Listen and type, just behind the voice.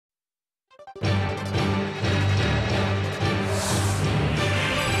Hello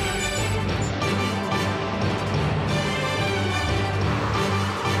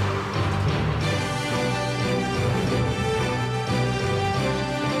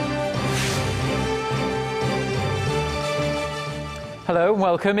and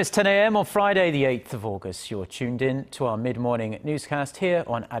welcome. It's 10 a.m. on Friday, the 8th of August. You're tuned in to our mid-morning newscast here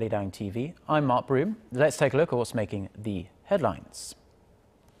on ARIRANG TV. I'm Mark Broom. Let's take a look at what's making the headlines.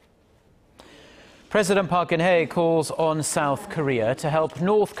 President Park Geun-hye calls on South Korea to help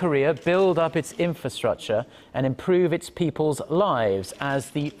North Korea build up its infrastructure and improve its people's lives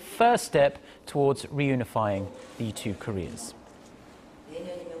as the first step towards reunifying the two Koreas.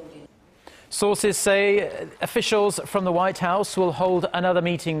 Sources say officials from the White House will hold another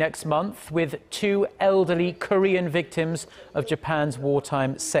meeting next month with two elderly Korean victims of Japan's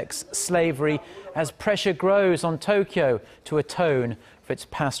wartime sex slavery as pressure grows on Tokyo to atone for its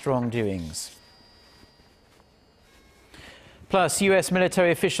past wrongdoings. Plus, U.S.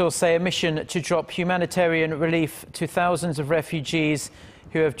 military officials say a mission to drop humanitarian relief to thousands of refugees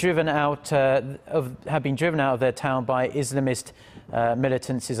who have been driven out of their town by Islamist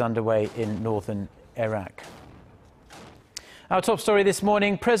militants is underway in northern Iraq. Our top story this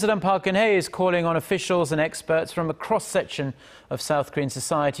morning, President Park Geun-hye is calling on officials and experts from a cross-section of South Korean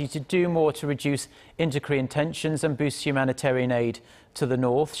society to do more to reduce inter-Korean tensions and boost humanitarian aid to the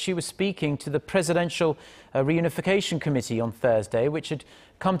north. She was speaking to the Presidential Reunification Committee on Thursday, which had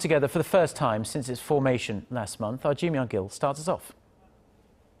come together for the first time since its formation last month. Our Ji Myung-gil starts us off.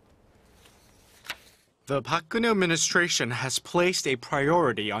 The Park Geun-hye administration has placed a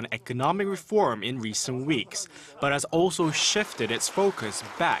priority on economic reform in recent weeks, but has also shifted its focus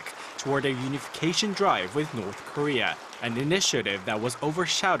back toward a unification drive with North Korea, an initiative that was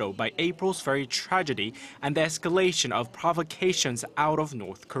overshadowed by April's very tragedy and the escalation of provocations out of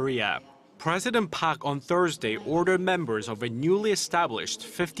North Korea. President Park on Thursday ordered members of a newly established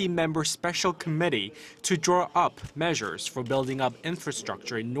 50-member special committee to draw up measures for building up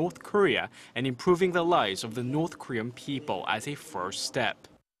infrastructure in North Korea and improving the lives of the North Korean people as a first step.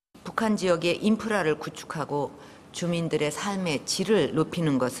 북한 지역의 인프라를 구축하고 주민들의 삶의 질을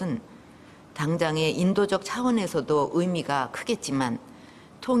높이는 것은 당장의 인도적 차원에서도 의미가 크겠지만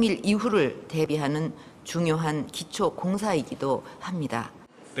통일 이후를 대비하는 중요한 기초 공사이기도 합니다.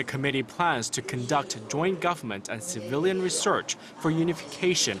 The committee plans to conduct joint government and civilian research for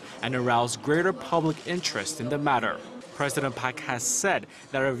unification and arouse greater public interest in the matter. President Park has said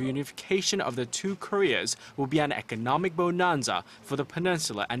that a reunification of the two Koreas will be an economic bonanza for the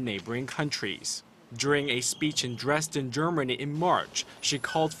peninsula and neighboring countries. During a speech in Dresden, Germany in March, she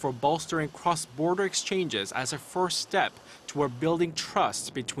called for bolstering cross-border exchanges as a first step toward building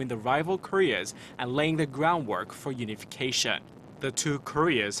trust between the rival Koreas and laying the groundwork for unification. The two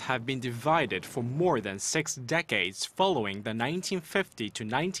Koreas have been divided for more than 6 decades following the 1950 to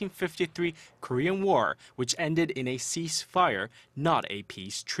 1953 Korean War, which ended in a ceasefire, not a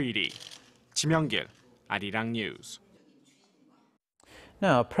peace treaty. Ji Myung-gil, ARIRANG News.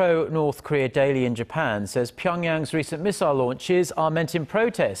 Now, pro-North Korea daily in Japan says Pyongyang's recent missile launches are meant in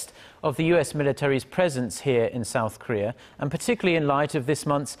protest of the U.S. military's presence here in South Korea, and particularly in light of this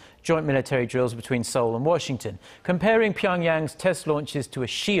month's joint military drills between Seoul and Washington. Comparing Pyongyang's test launches to a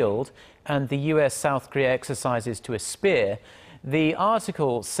shield and the U.S. South Korea exercises to a spear, the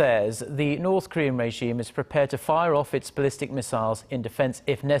article says the North Korean regime is prepared to fire off its ballistic missiles in defense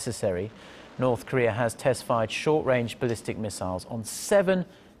if necessary. North Korea has test-fired short-range ballistic missiles on 7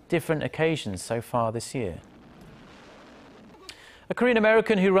 different occasions so far this year. A Korean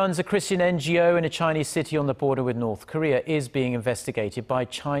American who runs a Christian NGO in a Chinese city on the border with North Korea is being investigated by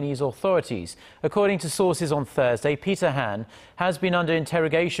Chinese authorities. According to sources on Thursday, Peter Han has been under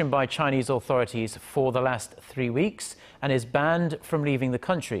interrogation by Chinese authorities for the last 3 weeks and is banned from leaving the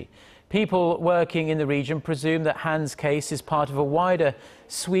country. People working in the region presume that Han's case is part of a wider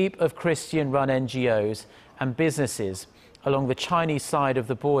sweep of Christian-run NGOs and businesses along the Chinese side of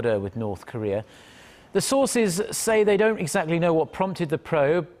the border with North Korea. The sources say they don't exactly know what prompted the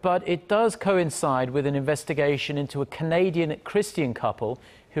probe, but it does coincide with an investigation into a Canadian Christian couple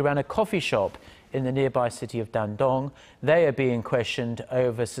who ran a coffee shop in the nearby city of Dandong. They are being questioned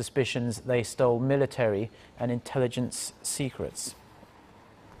over suspicions they stole military and intelligence secrets.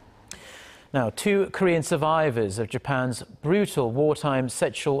 Now, 2 Korean survivors of Japan's brutal wartime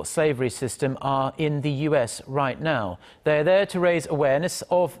sexual slavery system are in the U.S. right now. They're there to raise awareness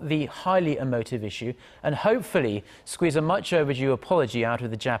of the highly emotive issue and hopefully squeeze a much overdue apology out of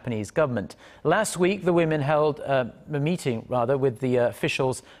the Japanese government. Last week, the women held a meeting with the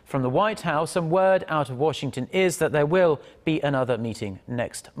officials from the White House, and word out of Washington is that there will be another meeting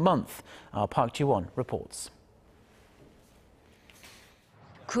next month. Our Park Ji-won reports.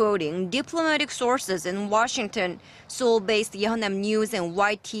 Quoting diplomatic sources in Washington, Seoul-based ARIRANG News N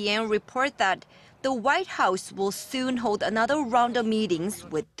YTN report that the White House will soon hold another round of meetings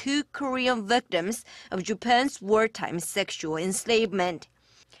with 2 Korean victims of Japan's wartime sexual enslavement.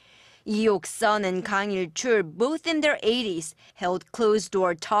 Lee Ok-sun and Kang Il-chul, both in their 80s, held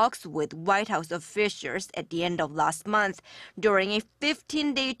closed-door talks with White House officials at the end of last month during a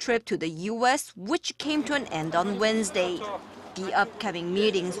 15-day trip to the U.S., which came to an end on Wednesday. The upcoming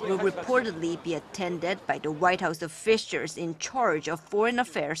meetings will reportedly be attended by the White House officials in charge of foreign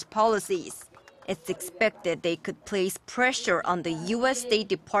affairs policies. It's expected they could place pressure on the U.S. State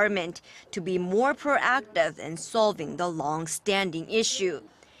Department to be more proactive in solving the long-standing issue.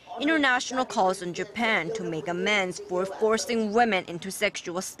 International calls on Japan to make amends for forcing women into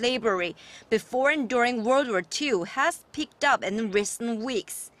sexual slavery before and during World War II has picked up in recent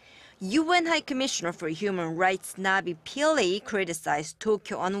weeks. UN High Commissioner for Human Rights Nabi Pillay criticized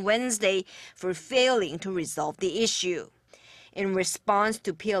Tokyo on Wednesday for failing to resolve the issue. In response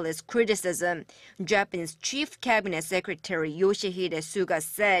to Pillay's criticism, Japanese Chief Cabinet Secretary Yoshihide Suga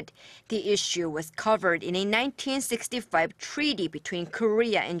said the issue was covered in a 1965 treaty between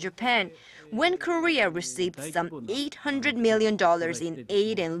Korea and Japan, when Korea received some $800 million in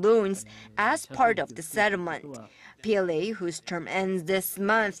aid and loans as part of the settlement. Pillay, whose term ends this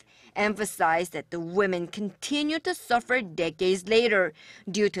month, emphasized that the women continue to suffer decades later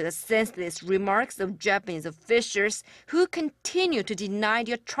due to the senseless remarks of Japanese officials who continue to deny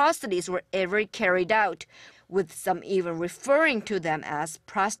the atrocities were ever carried out, with some even referring to them as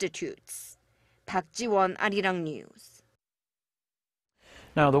prostitutes. Park Ji-won, ARIRANG News.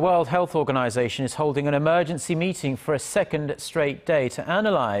 Now, the World Health Organization is holding an emergency meeting for a second straight day to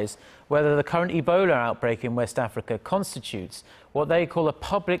analyze whether the current Ebola outbreak in West Africa constitutes what they call a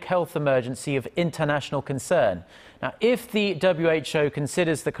public health emergency of international concern. Now, if the WHO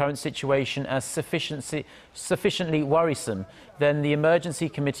considers the current situation as sufficiently worrisome, then the emergency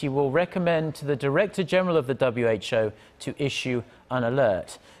committee will recommend to the Director General of the WHO to issue an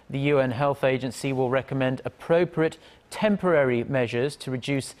alert. The UN Health Agency will recommend appropriate temporary measures to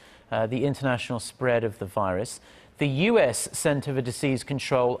reduce the international spread of the virus. The U.S. Center for Disease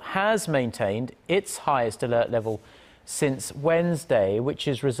Control has maintained its highest alert level since Wednesday, which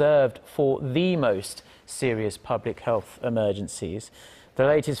is reserved for the most serious public health emergencies. The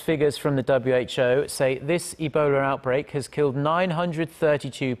latest figures from the WHO say this Ebola outbreak has killed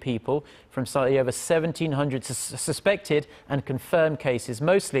 932 people from slightly over 1,700 suspected and confirmed cases,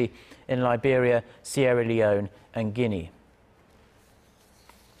 mostly in Liberia, Sierra Leone and Guinea.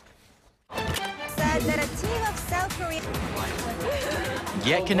 Said that a team of South Korea.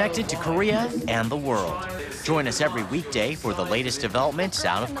 Get connected to Korea and the world. Join us every weekday for the latest developments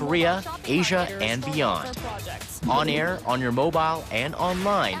out of Korea, Asia, and beyond. On air, on your mobile, and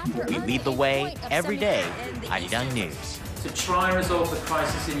online, we lead the way every day. ARIRANG News. To try and resolve the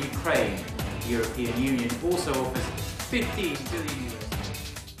crisis in Ukraine, the European Union also offers $15 billion.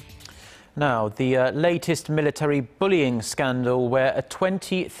 Now, the latest military bullying scandal where a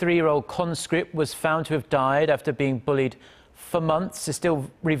 23-year-old conscript was found to have died after being bullied for months is still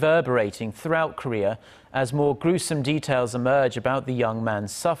reverberating throughout Korea as more gruesome details emerge about the young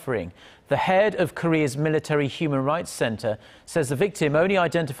man's suffering. The head of Korea's Military Human Rights Center says the victim, only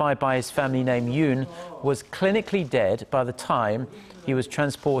identified by his family name Yoon, was clinically dead by the time he was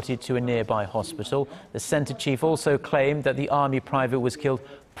transported to a nearby hospital. The center chief also claimed that the army private was killed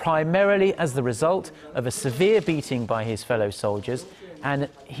primarily as the result of a severe beating by his fellow soldiers, and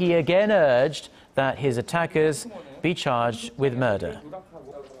he again urged that his attackers be charged with murder.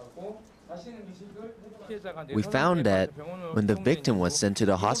 We found that when the victim was sent to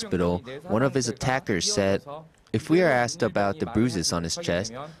the hospital, one of his attackers said, if we are asked about the bruises on his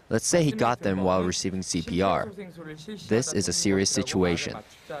chest, let's say he got them while receiving CPR. This is a serious situation.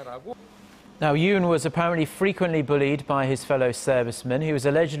 Now, Yoon was apparently frequently bullied by his fellow servicemen. He was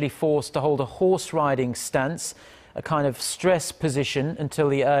allegedly forced to hold a horse-riding stance, a kind of stress position, until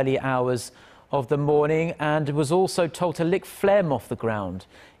the early hours of the morning, and was also told to lick phlegm off the ground.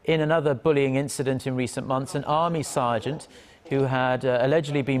 In another bullying incident in recent months, an army sergeant who had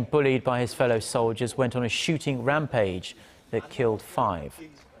allegedly been bullied by his fellow soldiers went on a shooting rampage that killed 5.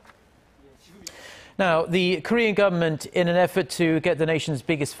 Now, the Korean government, in an effort to get the nation's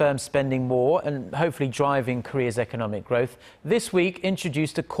biggest firms spending more and hopefully driving Korea's economic growth, this week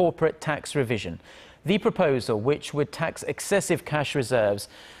introduced a corporate tax revision. The proposal, which would tax excessive cash reserves,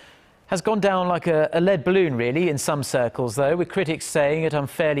 has gone down like a lead balloon, really, in some circles, though, with critics saying it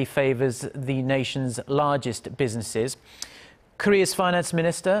unfairly favours the nation's largest businesses. Korea's finance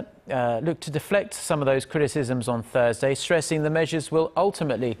minister looked to deflect some of those criticisms on Thursday, stressing the measures will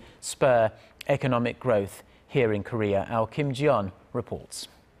ultimately spur economic growth here in Korea. Our Kim Ji-yeon reports.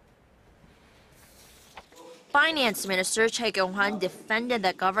 Finance Minister Choi Kyung-hwan defended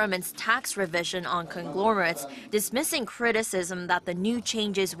the government's tax revision on conglomerates, dismissing criticism that the new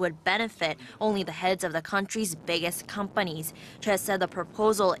changes would benefit only the heads of the country's biggest companies. Choi said the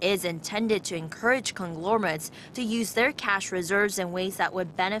proposal is intended to encourage conglomerates to use their cash reserves in ways that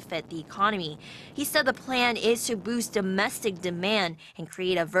would benefit the economy. He said the plan is to boost domestic demand and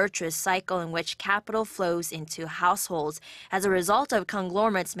create a virtuous cycle in which capital flows into households. As a result of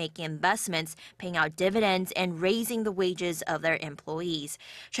conglomerates making investments, paying out dividends, and raising the wages of their employees.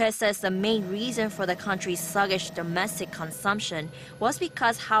 Choi says the main reason for the country's sluggish domestic consumption was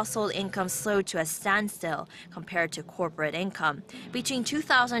because household income slowed to a standstill compared to corporate income. Between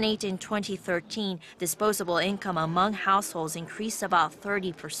 2008 and 2013, disposable income among households increased about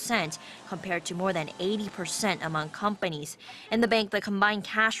 30% compared to more than 80% among companies. In the bank, the combined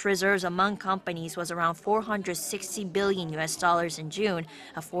cash reserves among companies was around $460 billion in June,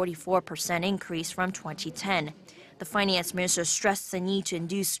 a 44% increase from 2010. The finance minister stressed the need to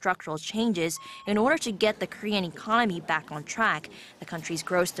induce structural changes in order to get the Korean economy back on track. The country's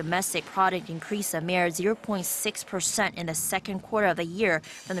gross domestic product increased a mere 0.6% in the second quarter of the year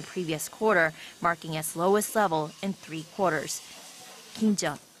from the previous quarter, marking its lowest level in 3 quarters. Kim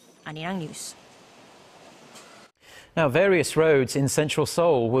Ji-yeon, ARIRANG News. Now, various roads in central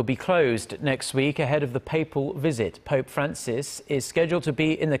Seoul will be closed next week ahead of the papal visit. Pope Francis is scheduled to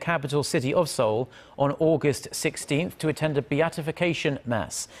be in the capital city of Seoul on August 16th to attend a beatification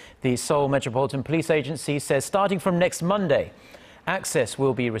mass. The Seoul Metropolitan Police Agency says starting from next Monday, access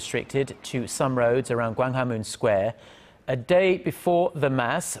will be restricted to some roads around Gwanghwamun Square. A day before the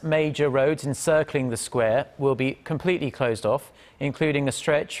mass, major roads encircling the square will be completely closed off, including a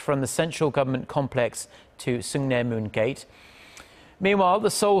stretch from the central government complex to Sungnae-mun Gate. Meanwhile,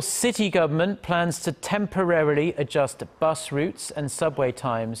 the Seoul city government plans to temporarily adjust bus routes and subway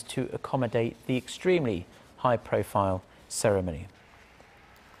times to accommodate the extremely high-profile ceremony.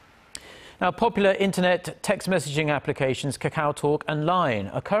 Now, popular internet text messaging applications KakaoTalk and Line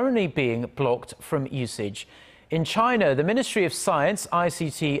are currently being blocked from usage. In China, the Ministry of Science,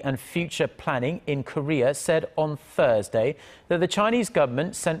 ICT and Future Planning in Korea said on Thursday that the Chinese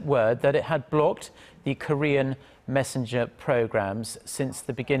government sent word that it had blocked the Korean messenger programs since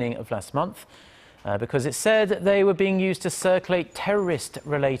the beginning of last month because it said they were being used to circulate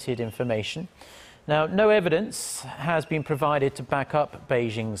terrorist-related information. Now, no evidence has been provided to back up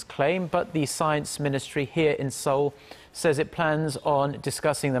Beijing's claim, but the Science Ministry here in Seoul says it plans on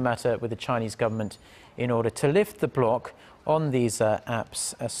discussing the matter with the Chinese government in order to lift the block on these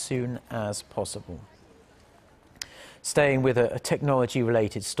apps as soon as possible. Staying with a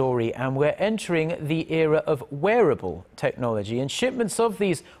technology-related story, and we're entering the era of wearable technology, and shipments of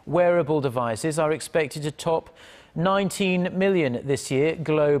these wearable devices are expected to top 19 million this year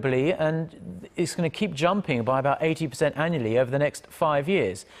globally, and it's going to keep jumping by about 80% annually over the next 5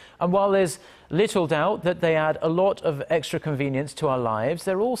 years. And while there's little doubt that they add a lot of extra convenience to our lives,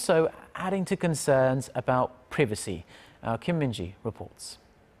 they're also adding to concerns about privacy. Kim Min-ji reports.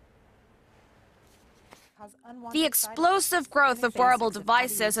 The explosive growth of wearable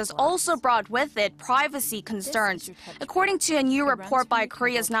devices has also brought with it privacy concerns. According to a new report by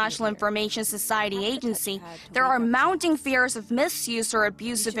Korea's National Information Society Agency, there are mounting fears of misuse or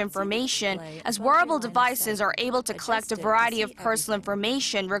abuse of information, as wearable devices are able to collect a variety of personal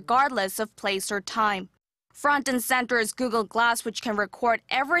information regardless of place or time. Front and center is Google Glass, which can record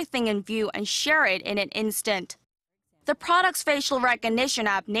everything in view and share it in an instant. The product's facial recognition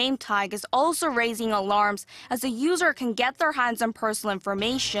app, named Tag, is also raising alarms as the user can get their hands on personal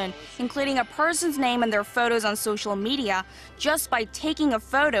information, including a person's name and their photos on social media, just by taking a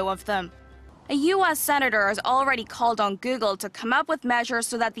photo of them. A U.S. senator has already called on Google to come up with measures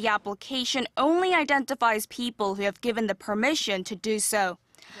so that the application only identifies people who have given the permission to do so.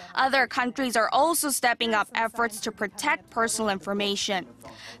 Other countries are also stepping up efforts to protect personal information.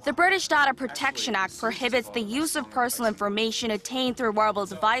 The British Data Protection Act prohibits the use of personal information obtained through wearable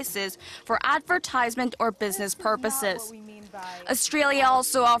devices for advertisement or business purposes. Australia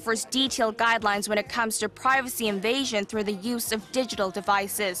also offers detailed guidelines when it comes to privacy invasion through the use of digital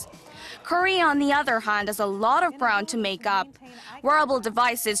devices. Korea, on the other hand, has a lot of ground to make up. Wearable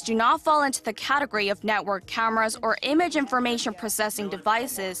devices do not fall into the category of network cameras or image information processing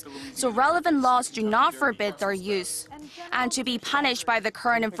devices, so relevant laws do not forbid their use. And to be punished by the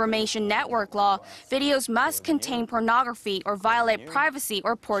current information network law, videos must contain pornography or violate privacy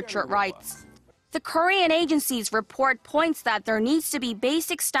or portrait rights. The Korean agency's report points that there needs to be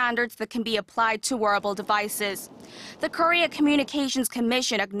basic standards that can be applied to wearable devices. The Korea Communications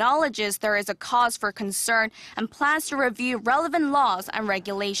Commission acknowledges there is a cause for concern and plans to review relevant laws and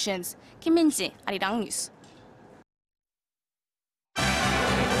regulations. Kim Min-ji, ARIRANG News.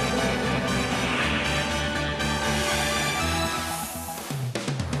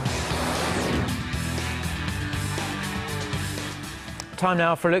 Time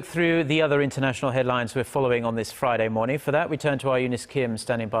now for a look through the other international headlines we're following on this Friday morning. For that, we turn to our Eunice Kim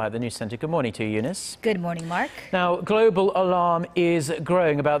standing by at the News Centre. Good morning to you, Eunice. Good morning, Mark. Now, global alarm is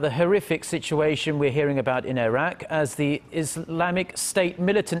growing about the horrific situation we're hearing about in Iraq as the Islamic State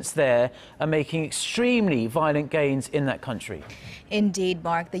militants there are making extremely violent gains in that country. Indeed,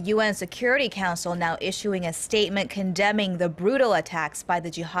 Mark. The UN Security Council now issuing a statement condemning the brutal attacks by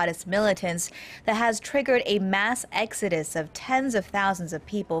the jihadist militants that has triggered a mass exodus of tens of thousands of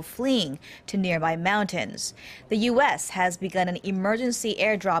people fleeing to nearby mountains. The U.S. has begun an emergency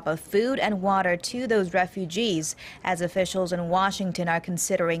airdrop of food and water to those refugees as officials in Washington are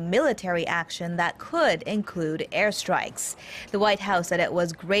considering military action that could include airstrikes. The White House said it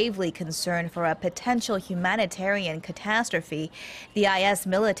was gravely concerned for a potential humanitarian catastrophe. The IS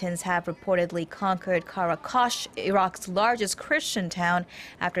militants have reportedly conquered Karakosh, Iraq's largest Christian town,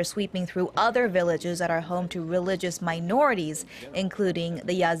 after sweeping through other villages that are home to religious minorities, including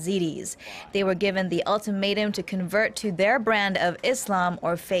the Yazidis. They were given the ultimatum to convert to their brand of Islam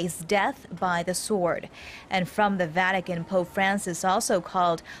or face death by the sword. And from the Vatican, Pope Francis also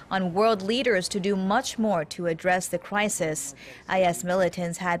called on world leaders to do much more to address the crisis. IS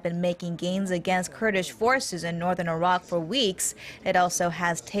militants had been making gains against Kurdish forces in northern Iraq for weeks. It also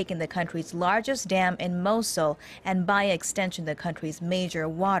has taken the country's largest dam in Mosul and, by extension, the country's major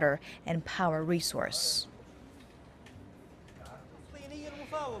water and power resource.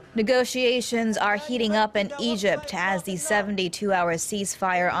 Negotiations are heating up in Egypt as the 72-hour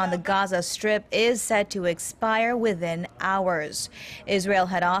ceasefire on the Gaza Strip is set to expire within hours. Israel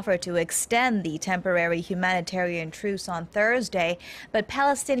had offered to extend the temporary humanitarian truce on Thursday, but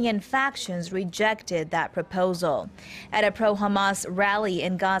Palestinian factions rejected that proposal. At a pro-Hamas rally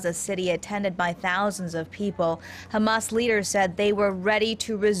in Gaza City attended by thousands of people, Hamas leaders said they were ready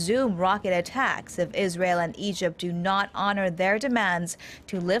to resume rocket attacks if Israel and Egypt do not honor their demands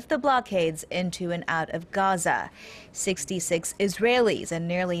to lift the blockades into and out of Gaza. 66 Israelis and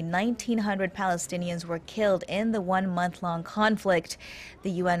nearly 1,900 Palestinians were killed in the one-month-long conflict. The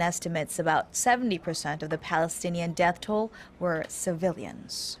UN estimates about 70% of the Palestinian death toll were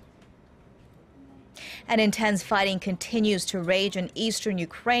civilians. And intense fighting continues to rage in eastern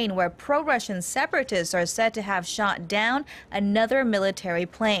Ukraine, where pro-Russian separatists are said to have shot down another military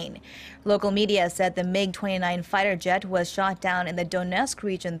plane. Local media said the MiG-29 fighter jet was shot down in the Donetsk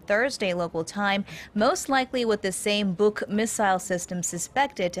region Thursday local time, most likely with the same Buk missile system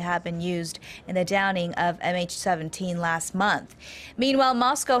suspected to have been used in the downing of MH17 last month. Meanwhile,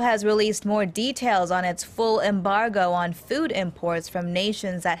 Moscow has released more details on its full embargo on food imports from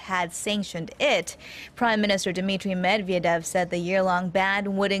nations that had sanctioned it. Prime Minister Dmitry Medvedev said the year-long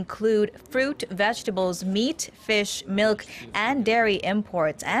ban would include fruit, vegetables, meat, fish, milk, and dairy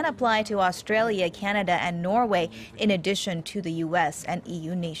imports and apply to Australia, Canada, and Norway, in addition to the U.S. and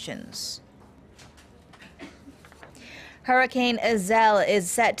EU nations. Hurricane Iselle is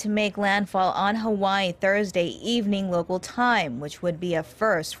set to make landfall on Hawaii Thursday evening local time, which would be a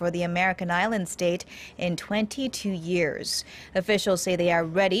first for the American island state in 22 years. Officials say they are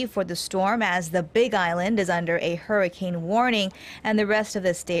ready for the storm as the Big Island is under a hurricane warning and the rest of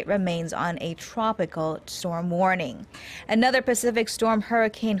the state remains on a tropical storm warning. Another Pacific storm,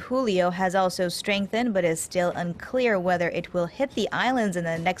 Hurricane Julio, has also strengthened but is still unclear whether it will hit the islands in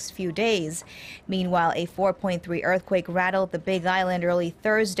the next few days. Meanwhile, a 4.3 earthquake rattled the Big Island early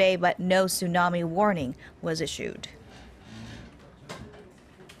Thursday, but no tsunami warning was issued.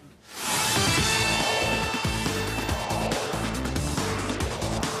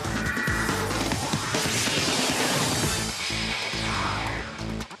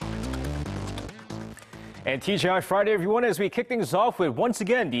 And TGI Friday, everyone, as we kick things off with, once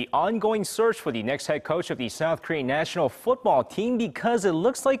again, the ongoing search for the next head coach of the South Korean national football team, because it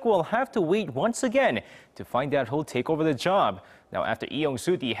looks like we'll have to wait once again to find out who'll take over the job. Now, after Lee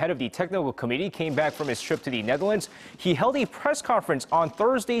Young-soo, the head of the technical committee, came back from his trip to the Netherlands, he held a press conference on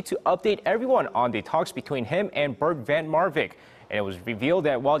Thursday to update everyone on the talks between him and Bert van Marwijk. And it was revealed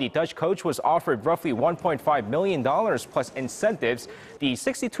that while the Dutch coach was offered roughly $1.5 million plus incentives, the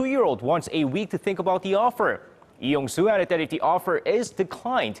 62-year-old wants a week to think about the offer. Lee Young-soo added that if the offer is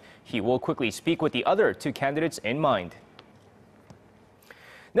declined, he will quickly speak with the other two candidates in mind.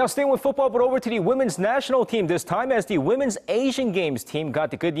 Now, staying with football, but over to the women's national team this time, as the Women's Asian Games team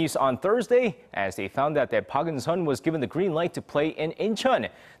got the good news on Thursday as they found out that Park Eun-sun was given the green light to play in Incheon.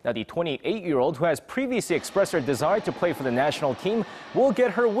 Now, the 28-year-old, who has previously expressed her desire to play for the national team, will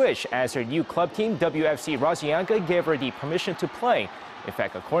get her wish as her new club team, WFC Rosyanka, gave her the permission to play. In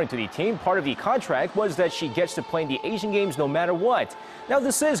fact, according to the team, part of the contract was that she gets to play in the Asian Games no matter what. Now,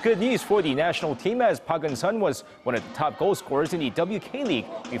 this is good news for the national team, as Park Eun-sun was one of the top goal scorers in the WK League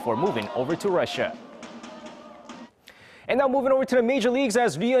before moving over to Russia. And now moving over to the major leagues,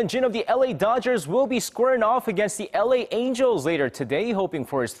 as Lee Hyun-jin of the LA Dodgers will be squaring off against the LA Angels later today, hoping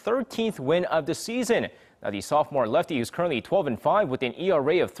for his 13th win of the season. Now, the sophomore lefty, who's currently 12-5 with an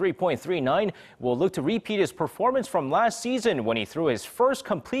ERA of 3.39, will look to repeat his performance from last season when he threw his first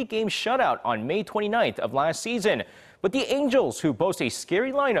complete game shutout on May 29th of last season. But the Angels, who boast a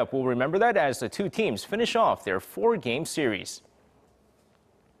scary lineup, will remember that as the two teams finish off their 4-game series.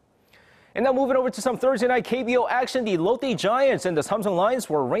 And now moving over to some Thursday night KBO action, the Lotte Giants and the Samsung Lions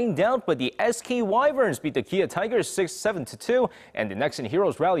were rained out, but the SK Wyverns beat the Kia Tigers 7-2, and the Nexen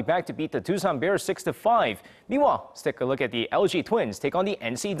Heroes rallied back to beat the Doosan Bears 6-5. Meanwhile, let's take a look at the LG Twins take on the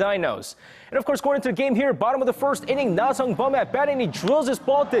NC Dinos. And of course, going into the game here, bottom of the first inning, Na Sung-bum at bat, and he drills his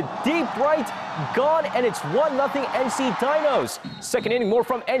ball to deep right, gone, and it's 1-0 NC Dinos. Second inning, more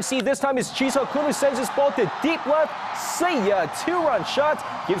from NC. This time it's Ji Suk-hoon who sends his ball to deep left. See ya, 2-run shot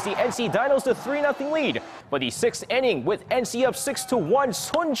gives the NC Dinos the 3-0 lead. But the sixth inning with NC up 6-1,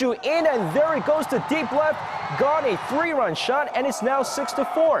 Sunju in, and there it goes to deep left. Gone, a 3-run shot, and it's now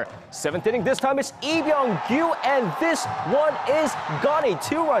 6-4. Seventh inning, this time it's Lee Byung-gyu, and this one is gone, a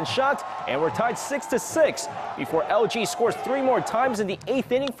 2-run shot, and we're tied 6-6 before LG scores 3 more times in the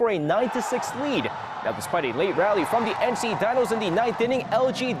 8th inning for a 9-6 lead. Now, despite a late rally from the NC Dinos in the 9th inning,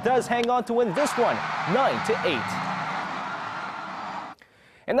 LG does hang on to win this one, 9-8.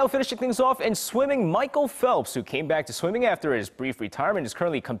 And now finishing things off in swimming, Michael Phelps, who came back to swimming after his brief retirement, is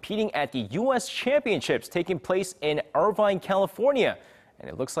currently competing at the U.S. Championships taking place in Irvine, California. And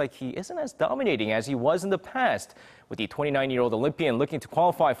it looks like he isn't as dominating as he was in the past. With the 29-year-old Olympian looking to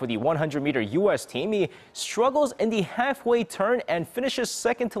qualify for the 100-meter U.S. team, he struggles in the halfway turn and finishes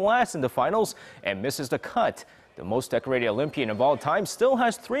second to last in the finals and misses the cut. The most decorated Olympian of all time still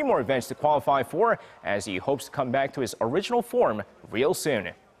has 3 more events to qualify for, as he hopes to come back to his original form real soon.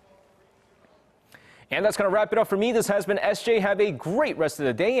 And that's going to wrap it up for me. This has been SJ. Have a great rest of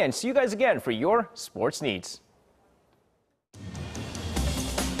the day, and see you guys again for your sports needs.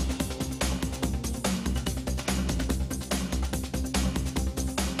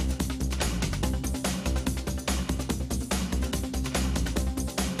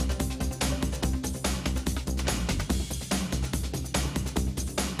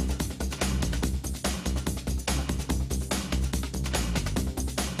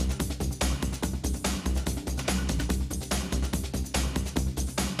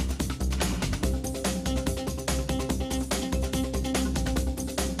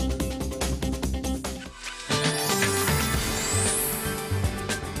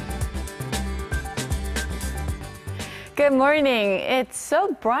 Good morning. It's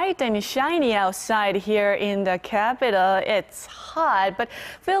so bright and shiny outside here in the capital. It's hot, but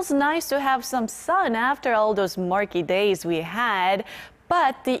feels nice to have some sun after all those murky days we had.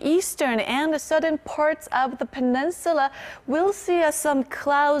 But the eastern and the southern parts of the peninsula will see some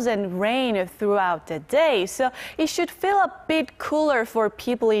clouds and rain throughout the day. So it should feel a bit cooler for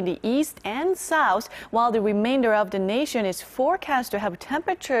people in the east and south, while the remainder of the nation is forecast to have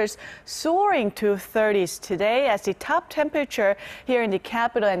temperatures soaring to 30s today, as the top temperature here in the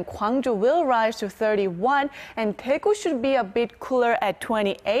capital and Gwangju will rise to 31, and Daegu should be a bit cooler at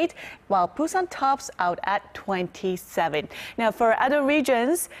 28, while Busan tops out at 27. Now, for other regions,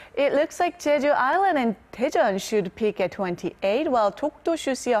 it looks like Jeju Island and Daejeon should peak at 28, while Dokdo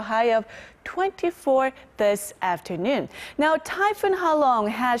should see a high of 24 this afternoon. Now, Typhoon Halong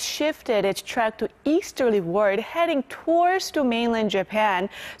has shifted its track to easterlyward, heading towards the mainland Japan.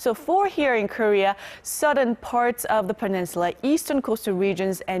 So for here in Korea, southern parts of the peninsula, eastern coastal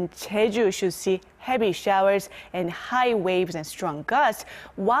regions, and Jeju should see heavy showers and high waves and strong gusts,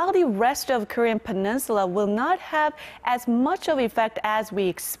 while the rest of Korean peninsula will not have as much of effect as we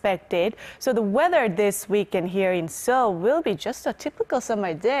expected. So the weather this weekend here in Seoul will be just a typical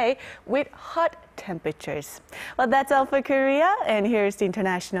summer day with hot temperatures. Well, that's all for Korea, and here's the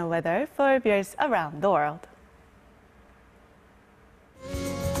international weather for viewers around the world.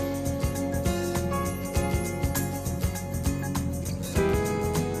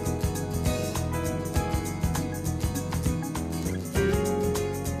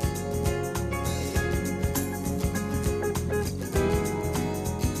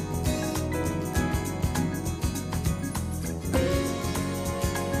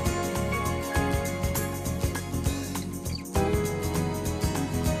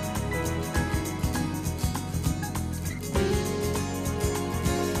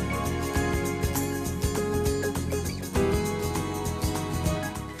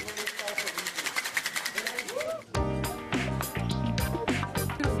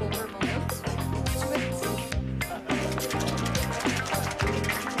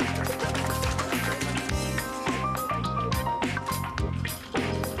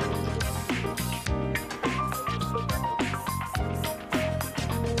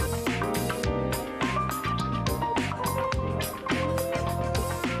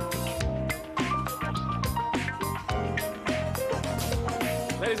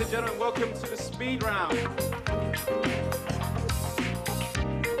 Ladies and gentlemen, welcome to the speed round.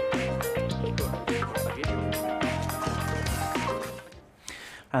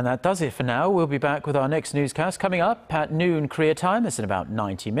 And that does it for now. We'll be back with our next newscast coming up at noon Korea time. That's in about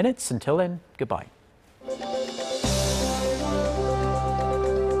 90 minutes. Until then, goodbye.